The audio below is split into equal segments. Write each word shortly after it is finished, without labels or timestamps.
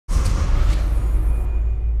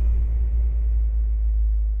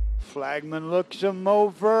Flagman looks him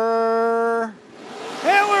over.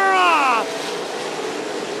 And we're off!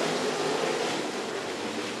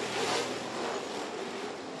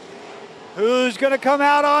 Who's going to come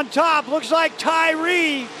out on top? Looks like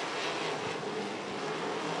Tyree.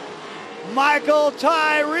 Michael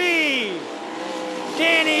Tyree.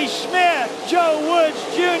 Danny Smith. Joe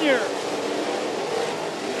Woods Jr.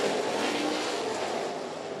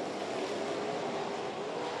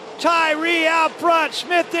 Tyree out front.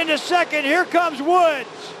 Smith into second. Here comes Woods.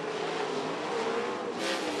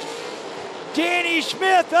 Danny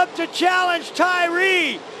Smith up to challenge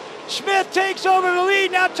Tyree. Smith takes over the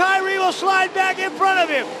lead. Now Tyree will slide back in front of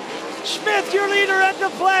him. Smith, your leader at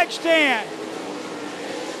the flag stand.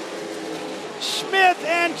 Smith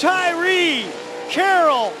and Tyree.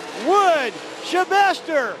 Carroll, Wood,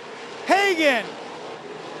 Shabester, Hagan.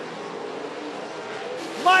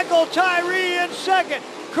 Michael Tyree in second.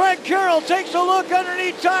 Craig Carroll takes a look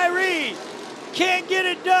underneath Tyree. Can't get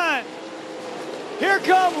it done. Here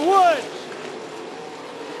comes Woods.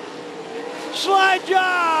 Slide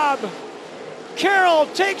job. Carroll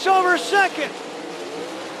takes over second.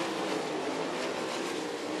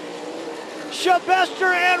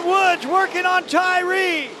 Shabester and Woods working on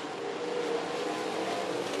Tyree.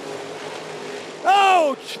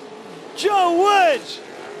 Oh, Joe Woods.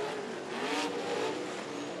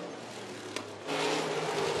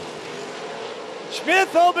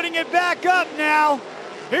 Smith opening it back up now.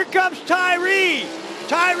 Here comes Tyree.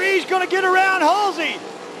 Tyree's going to get around Halsey.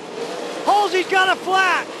 Halsey's got a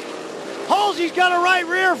flat. Halsey's got a right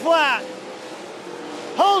rear flat.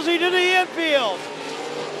 Halsey to the infield.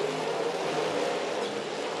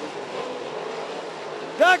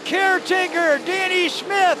 The caretaker, Danny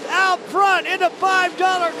Smith, out front in the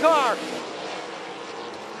 $5 car.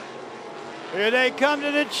 Here they come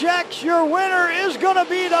to the checks. Your winner is going to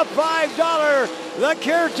be the $5. The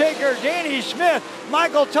caretaker, Danny Smith.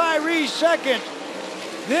 Michael Tyree second.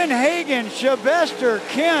 Then Hagan, Shabester,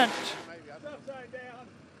 Kent.